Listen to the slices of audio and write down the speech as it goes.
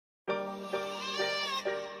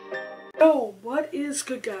is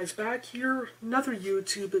good, guys? Back here, another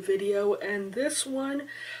YouTube video, and this one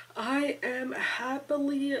I am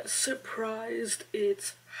happily surprised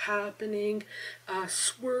it's happening.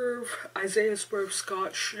 Swerve, Isaiah Swerve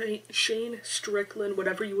Scott, Shane Strickland,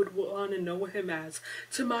 whatever you would want to know him as,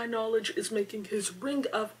 to my knowledge, is making his Ring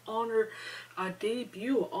of Honor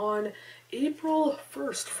debut on April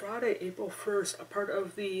 1st, Friday, April 1st, a part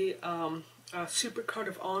of the Supercard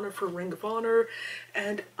of Honor for Ring of Honor,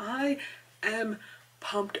 and I am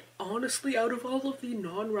pumped. Honestly, out of all of the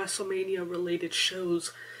non-WrestleMania related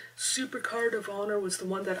shows, Supercard of Honor was the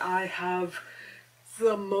one that I have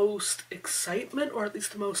the most excitement, or at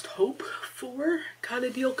least the most hope for, kind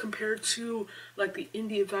of deal, compared to like the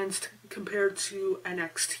indie events, compared to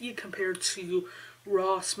NXT, compared to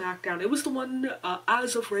Raw, SmackDown. It was the one,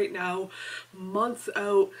 as of right now, month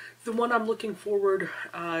out, the one I'm looking forward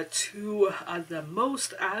to the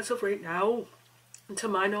most as of right now. To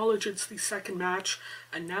my knowledge, it's the second match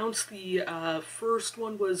announced. The first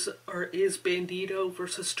one is Bandito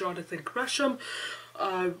versus Jonathan Gresham.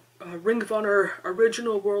 Ring of Honor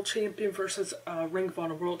original world champion versus Ring of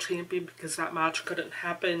Honor world champion, because that match couldn't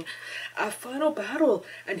happen. A final battle,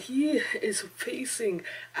 and he is facing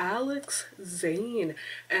Zayne,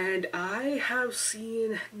 and I have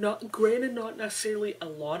seen, granted not necessarily a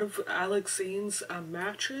lot of Zayne's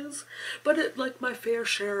matches, but like my fair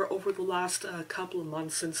share over the last couple of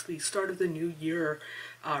months since the start of the new year.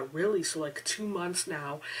 Really, so like 2 months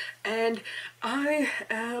now, and I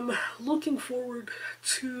am looking forward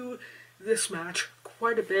to this match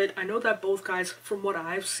quite a bit. I know that both guys, from what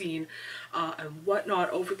I've seen and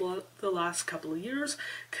whatnot over the last couple of years,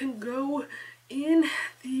 can go in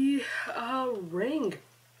the ring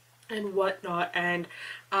and whatnot, and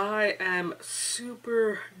I am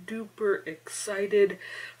super duper excited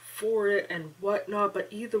for it and whatnot. But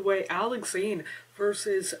either way, Zayne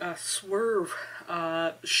versus Swerve,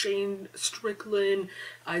 Shane Strickland,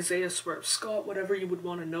 Isaiah Swerve Scott, whatever you would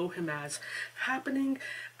want to know him as, happening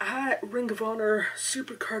at Ring of Honor,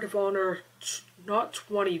 Supercard of Honor, not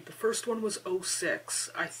 20, the first one was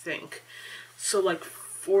 06, I think. So like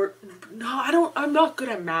I'm not good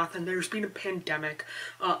at math, and there's been a pandemic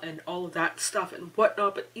and all of that stuff and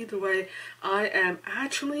whatnot, but either way, I am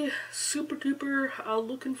actually super duper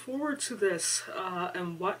looking forward to this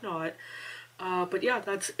and whatnot. But yeah,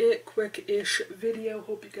 that's it. Quick-ish video.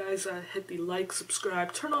 Hope you guys hit the like,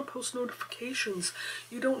 subscribe, turn on post notifications.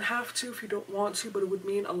 You don't have to if you don't want to, but it would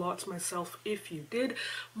mean a lot to myself if you did.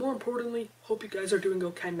 More importantly, hope you guys are doing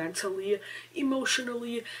okay mentally,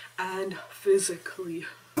 emotionally, and physically.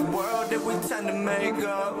 The world that we tend to make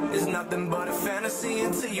up is nothing but a fantasy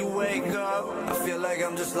until you wake up. I feel like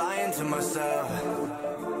I'm just lying to myself,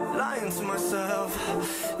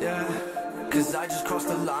 yeah. Cause I just crossed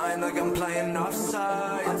the line like I'm playing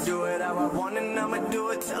offside. I do it how I want and I'ma do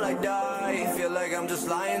it till I die. Feel like I'm just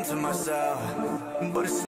lying to myself, but it's